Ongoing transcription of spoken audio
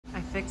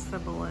fix the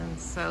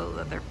balloons so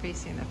that they're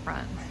facing the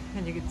front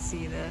and you could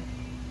see the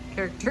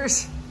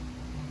characters,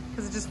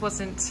 because it just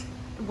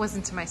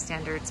wasn't to my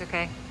standards.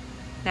 Okay,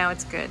 now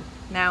it's good.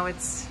 Now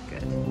it's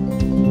good.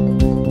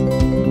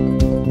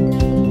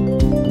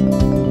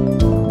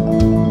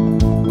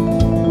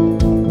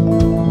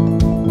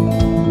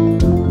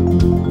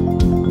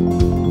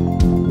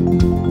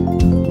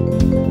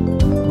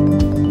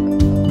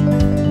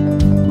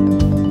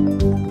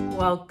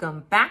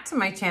 Welcome back to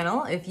my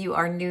channel. If you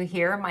are new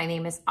here, my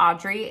name is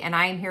Audrey and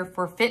I am here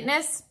for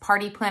fitness,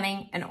 party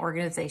planning, and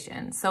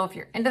organization. So if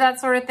you're into that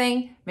sort of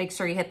thing, make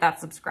sure you hit that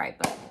subscribe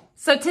button.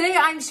 So today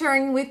I'm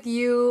sharing with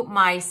you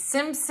my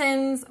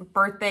Simpsons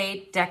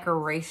birthday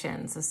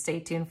decorations. So stay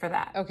tuned for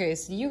that. Okay,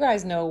 so you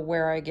guys know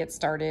where I get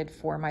started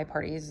for my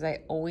parties. I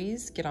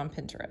always get on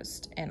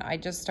Pinterest and I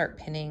just start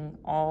pinning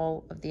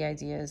all of the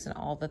ideas and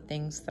all the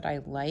things that I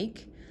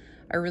like.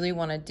 I really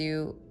want to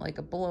do like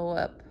a blow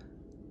up.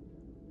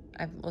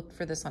 I've looked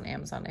for this on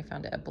Amazon. I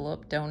found it, a blow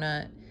up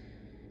donut.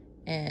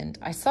 And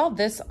I saw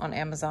this on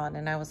Amazon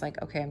and I was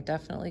like, okay, I'm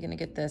definitely going to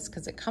get this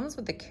because it comes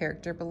with the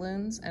character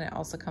balloons and it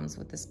also comes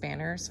with this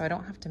banner. So I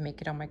don't have to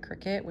make it on my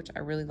Cricut, which I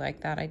really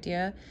like that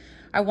idea.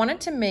 I wanted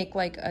to make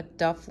like a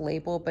Duff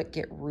label, but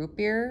get root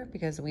beer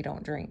because we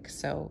don't drink.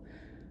 So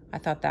I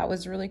thought that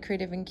was really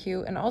creative and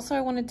cute. And also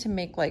I wanted to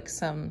make like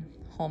some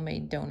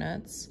homemade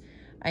donuts.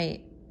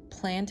 I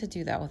plan to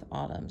do that with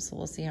Autumn. So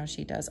we'll see how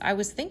she does. I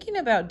was thinking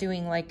about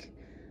doing like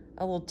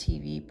a little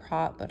TV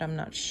prop, but I'm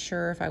not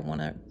sure if I want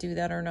to do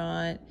that or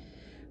not.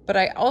 But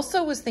I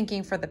also was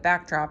thinking for the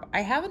backdrop,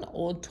 I have an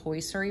old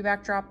Toy Story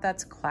backdrop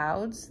that's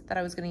clouds that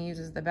I was going to use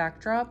as the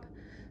backdrop.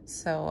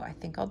 So I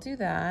think I'll do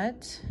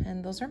that.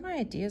 And those are my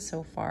ideas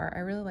so far. I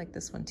really like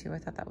this one too. I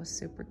thought that was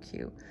super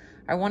cute.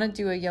 I want to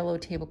do a yellow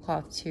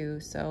tablecloth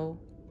too. So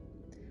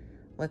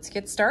let's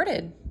get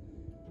started.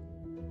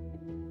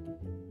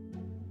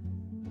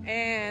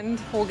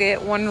 And we'll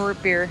get one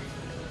root beer.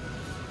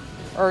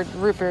 Or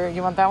root beer,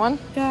 you want that one?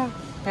 Yeah.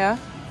 Yeah?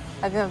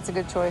 I think that's a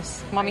good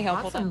choice. Mommy, help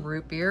hold some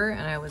root beer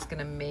and I was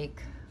gonna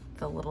make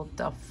the little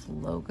Duff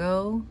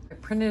logo. I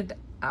printed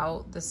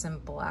out this in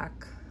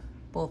black,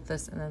 both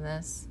this and then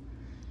this.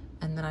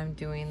 And then I'm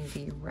doing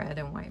the red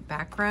and white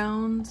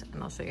background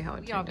and I'll show you how it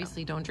turned out.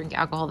 Obviously don't drink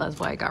alcohol, that's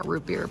why I got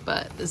root beer,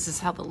 but this is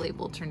how the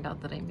label turned out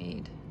that I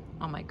made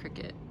on my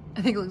Cricut.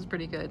 I think it looks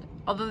pretty good.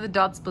 Although the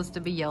dot's supposed to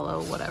be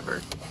yellow,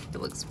 whatever.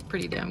 It looks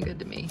pretty damn good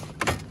to me.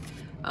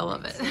 I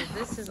love it. So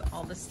this is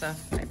all the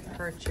stuff I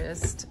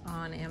purchased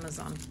on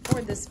Amazon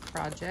for this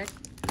project.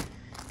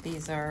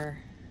 These are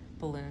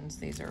balloons.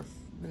 These are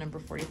number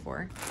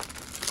 44.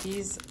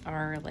 These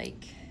are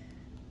like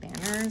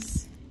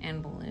banners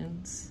and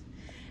balloons.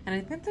 And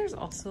I think there's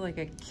also like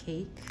a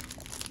cake,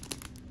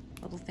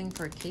 little thing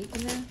for a cake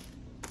in there.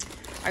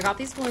 I got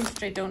these balloons,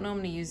 which I don't know I'm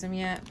gonna use them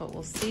yet, but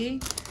we'll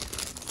see.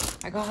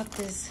 I got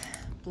this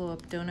blow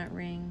up donut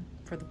ring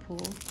for the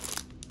pool.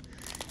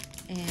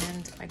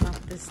 And I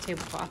got this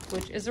tablecloth,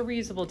 which is a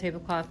reusable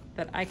tablecloth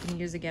that I can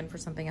use again for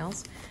something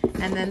else.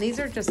 And then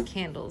these are just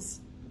candles.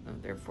 Oh,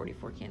 they're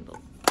 44 candles.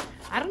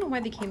 I don't know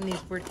why they came in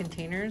these weird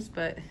containers,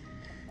 but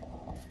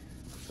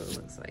that's what it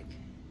looks like.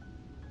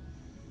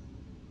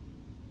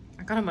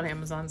 I got them on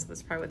Amazon, so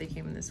that's probably why they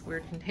came in this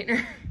weird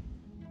container.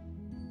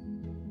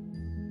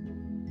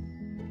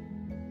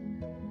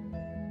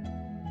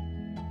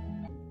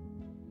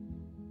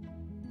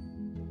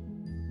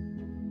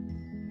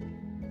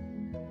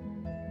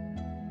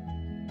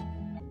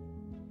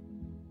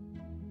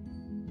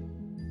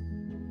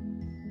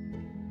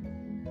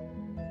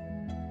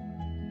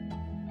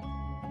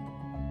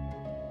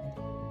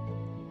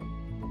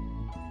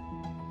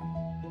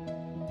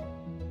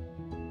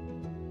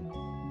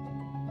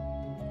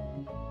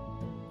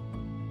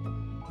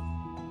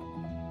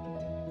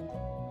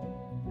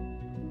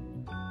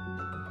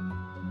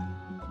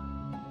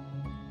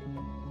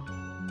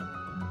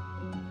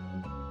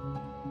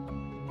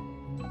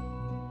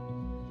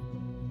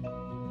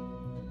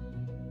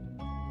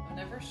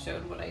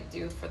 Showed what I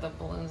do for the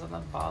balloons on the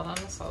bottom,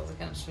 so I was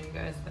going to show you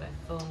guys that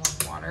I fill them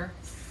with water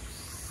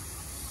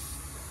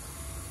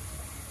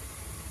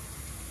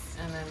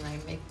and then I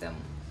make them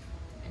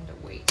into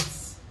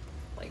weights,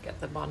 like at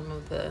the bottom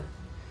of the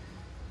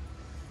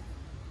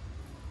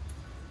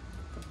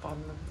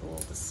little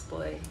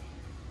display,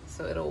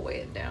 so it'll weigh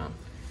it down.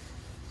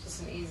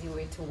 Just an easy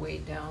way to weigh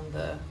down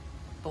the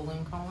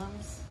balloon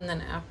columns. And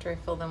then after I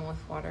fill them with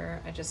water,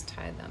 I just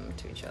tie them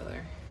to each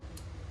other.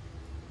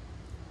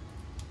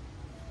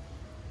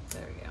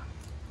 There we go.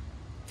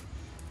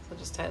 So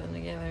just tie them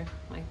together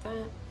like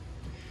that,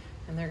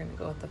 and they're gonna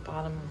go at the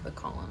bottom of the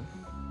column.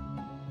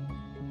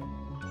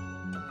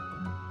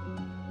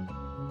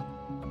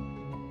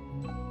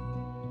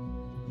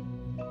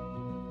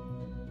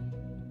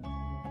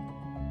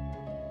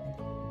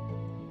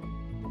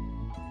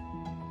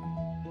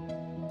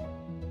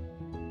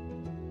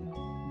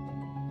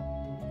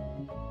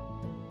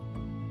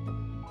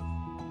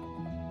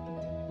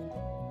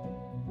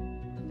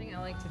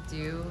 To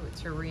do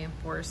to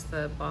reinforce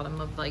the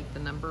bottom of like the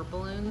number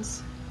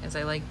balloons is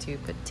I like to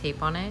put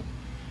tape on it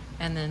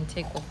and then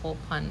take a hole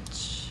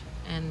punch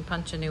and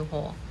punch a new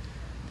hole.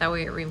 That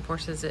way it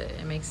reinforces it.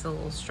 It makes it a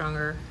little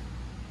stronger.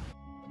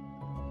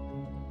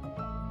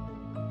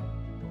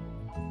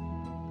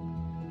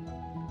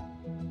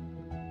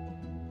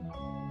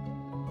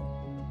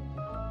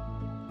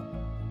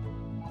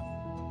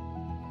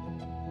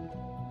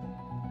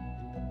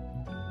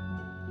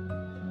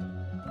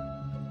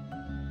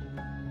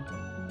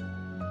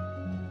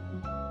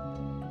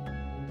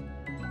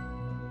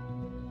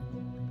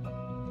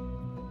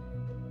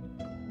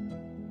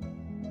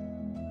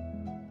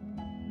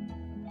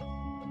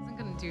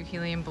 Do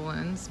helium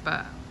balloons,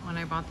 but when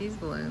I bought these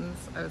balloons,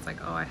 I was like,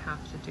 oh, I have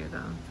to do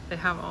them. They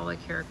have all the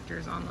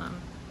characters on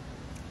them.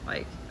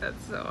 Like,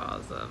 that's so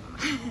awesome.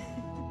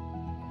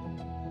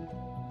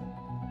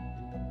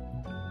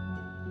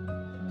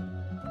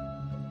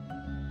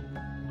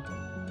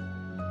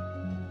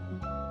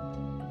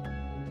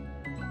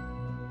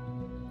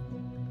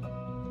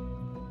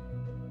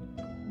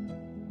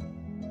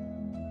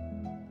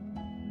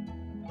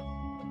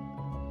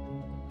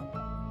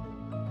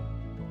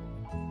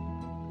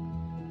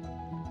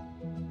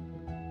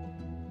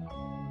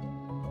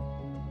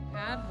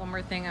 One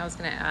more thing I was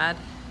gonna add.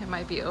 It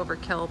might be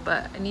overkill,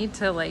 but I need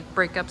to like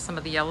break up some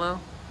of the yellow.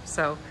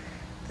 So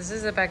this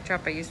is a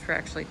backdrop I used for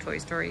actually Toy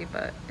Story,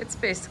 but it's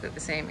basically the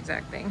same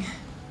exact thing.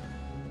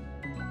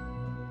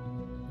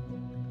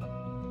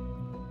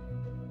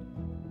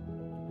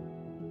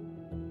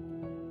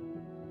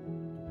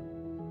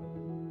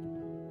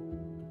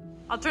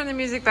 I'll turn the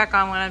music back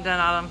on when I'm done,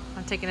 Autumn.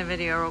 I'm taking a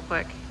video real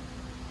quick.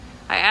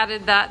 I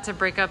added that to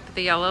break up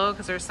the yellow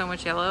because there's so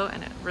much yellow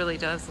and it really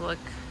does look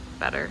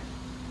better.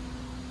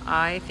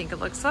 I think it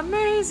looks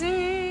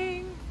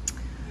amazing.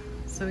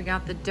 So we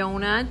got the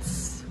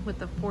donuts with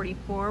the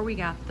 44. We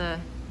got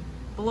the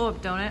blow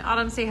up donut.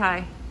 Autumn, say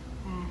hi.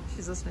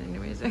 She's listening to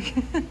music.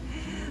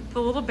 The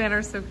little banner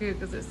is so cute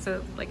because it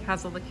so like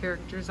has all the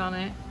characters on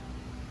it.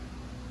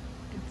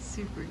 It's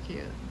super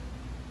cute.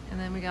 And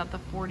then we got the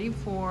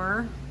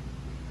 44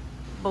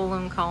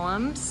 balloon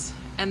columns.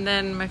 And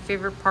then my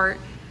favorite part,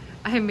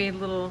 I made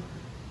little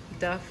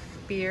Duff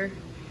beer,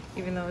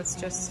 even though it's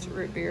just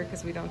root beer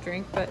because we don't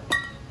drink, but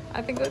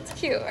I think that's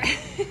cute.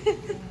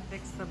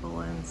 Fix the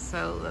balloons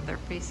so that they're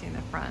facing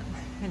the front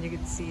and you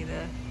can see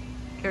the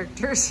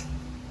characters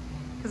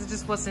because it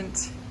just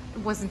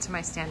wasn't to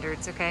my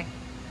standards. Okay,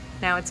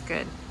 now it's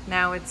good.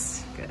 Now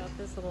it's good.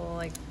 This little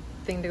like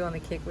thing to go on the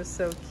cake was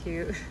so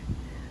cute.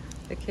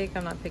 The cake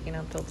I'm not picking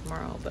up till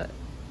tomorrow, but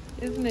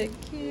isn't it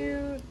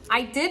cute?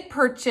 I did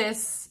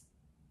purchase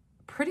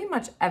pretty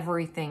much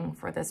everything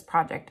for this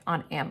project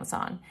on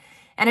Amazon,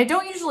 and I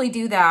don't usually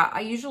do that. I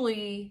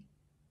usually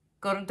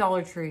go to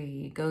Dollar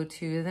Tree, go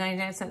to the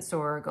 99-cent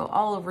store, go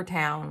all over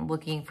town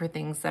looking for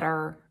things that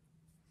are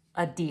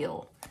a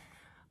deal.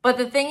 But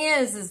the thing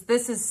is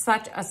this is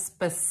such a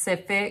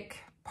specific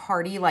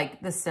party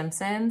like The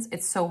Simpsons.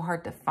 It's so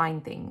hard to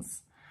find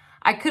things.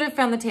 I could have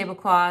found the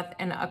tablecloth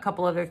and a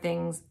couple other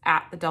things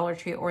at the Dollar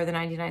Tree or the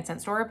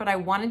 99-cent store, but I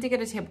wanted to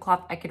get a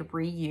tablecloth I could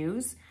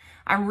reuse.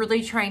 I'm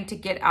really trying to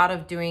get out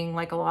of doing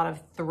like a lot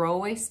of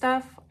throwaway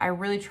stuff. I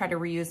really try to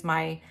reuse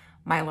my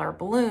Mylar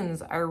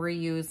balloons, I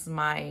reuse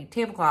my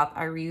tablecloth,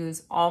 I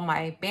reuse all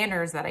my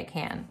banners that I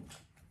can.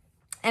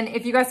 And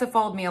if you guys have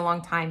followed me a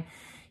long time,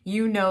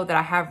 you know that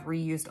I have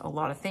reused a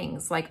lot of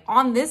things. Like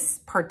on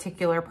this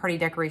particular party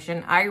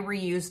decoration, I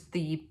reused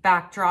the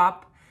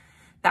backdrop.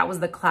 That was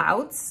the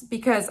clouds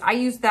because I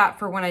used that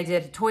for when I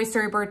did a Toy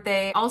Story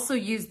birthday. I also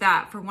used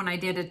that for when I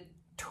did a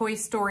Toy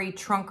Story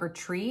trunk or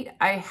treat.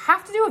 I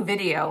have to do a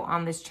video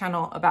on this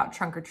channel about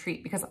trunk or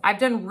treat because I've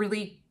done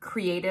really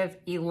creative,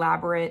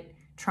 elaborate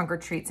trunk or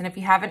treats. And if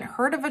you haven't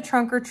heard of a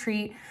trunk or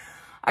treat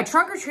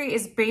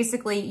is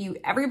basically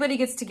everybody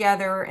gets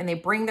together and they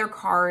bring their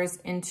cars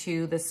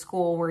into the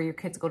school where your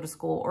kids go to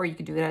school, or you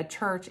could do it at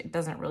church. It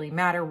doesn't really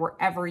matter,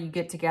 wherever you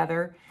get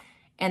together.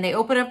 And they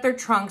open up their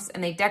trunks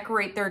and they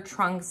decorate their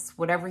trunks,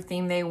 whatever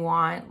theme they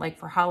want, like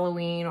for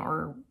Halloween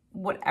or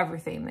whatever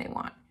theme they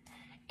want.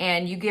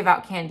 And you give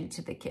out candy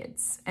to the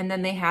kids. And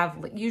then they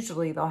have,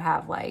 usually they'll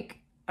have like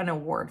an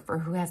award for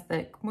who has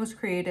the most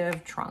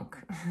creative trunk.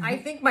 I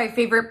think my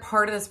favorite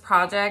part of this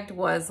project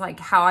was like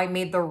how I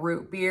made the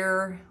root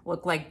beer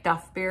look like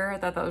Duff beer. I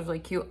thought that was really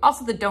cute.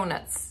 Also the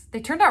donuts,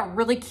 they turned out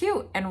really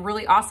cute and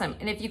really awesome.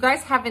 And if you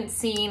guys haven't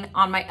seen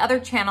on my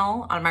other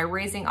channel, on my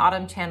Raising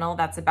Autumn channel,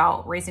 that's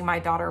about raising my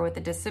daughter with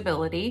a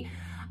disability,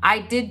 I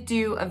did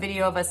do a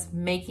video of us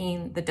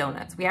making the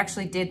donuts. We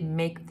actually did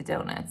make the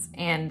donuts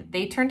and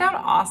they turned out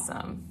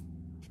awesome.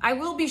 I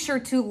will be sure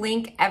to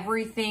link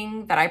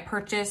everything that I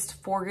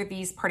purchased for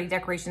these party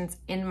decorations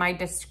in my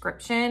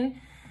description.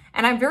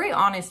 And I'm very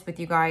honest with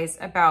you guys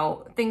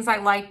about things I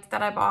liked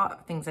that I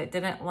bought, things I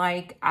didn't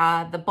like.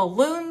 The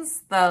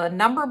balloons, the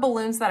number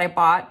balloons that I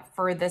bought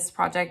for this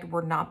project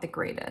were not the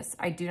greatest.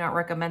 I do not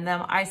recommend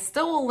them. I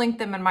still will link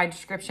them in my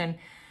description,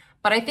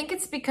 but I think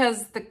it's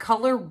because the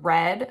color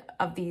red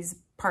of these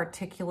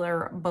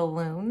particular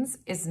balloons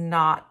is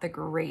not the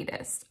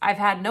greatest. I've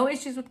had no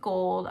issues with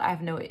gold. I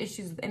have no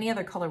issues with any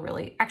other color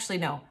really. Actually,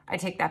 no, I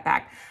take that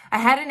back. I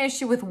had an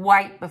issue with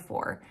white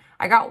before.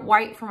 I got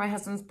white for my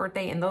husband's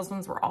birthday and those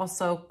ones were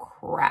also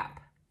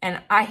crap.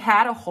 And I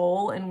had a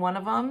hole in one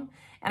of them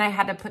and I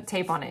had to put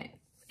tape on it.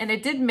 And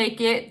it did make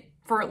it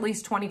for at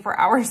least 24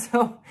 hours.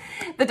 So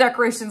the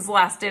decorations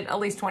lasted at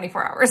least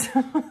 24 hours.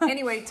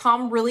 Anyway,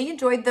 Tom really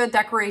enjoyed the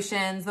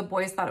decorations. The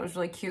boys thought it was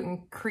really cute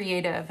and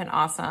creative and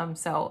awesome.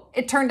 So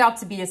it turned out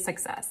to be a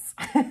success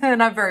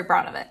and I'm very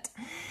proud of it.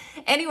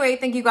 Anyway,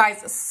 thank you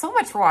guys so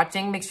much for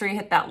watching. Make sure you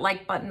hit that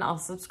like button,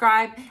 also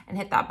subscribe and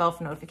hit that bell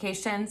for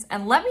notifications.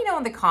 And let me know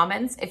in the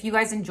comments if you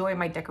guys enjoy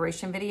my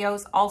decoration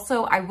videos.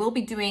 Also, I will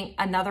be doing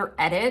another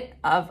edit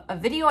of a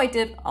video I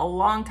did a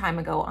long time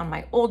ago on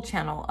my old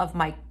channel of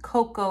my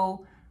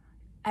Coco.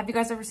 Have you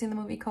guys ever seen the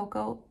movie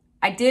Coco?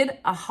 I did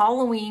a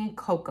Halloween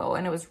Coco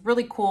and it was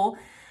really cool,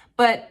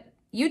 but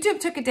YouTube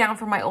took it down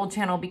from my old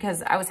channel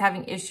because I was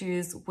having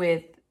issues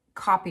with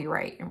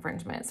copyright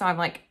infringement. So I'm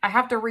like, I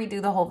have to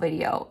redo the whole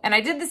video. And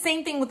I did the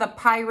same thing with a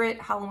pirate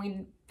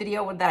Halloween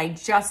video that I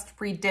just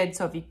redid.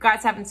 So if you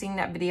guys haven't seen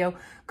that video,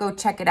 go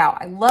check it out.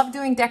 I love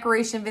doing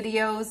decoration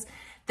videos.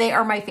 They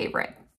are my favorite.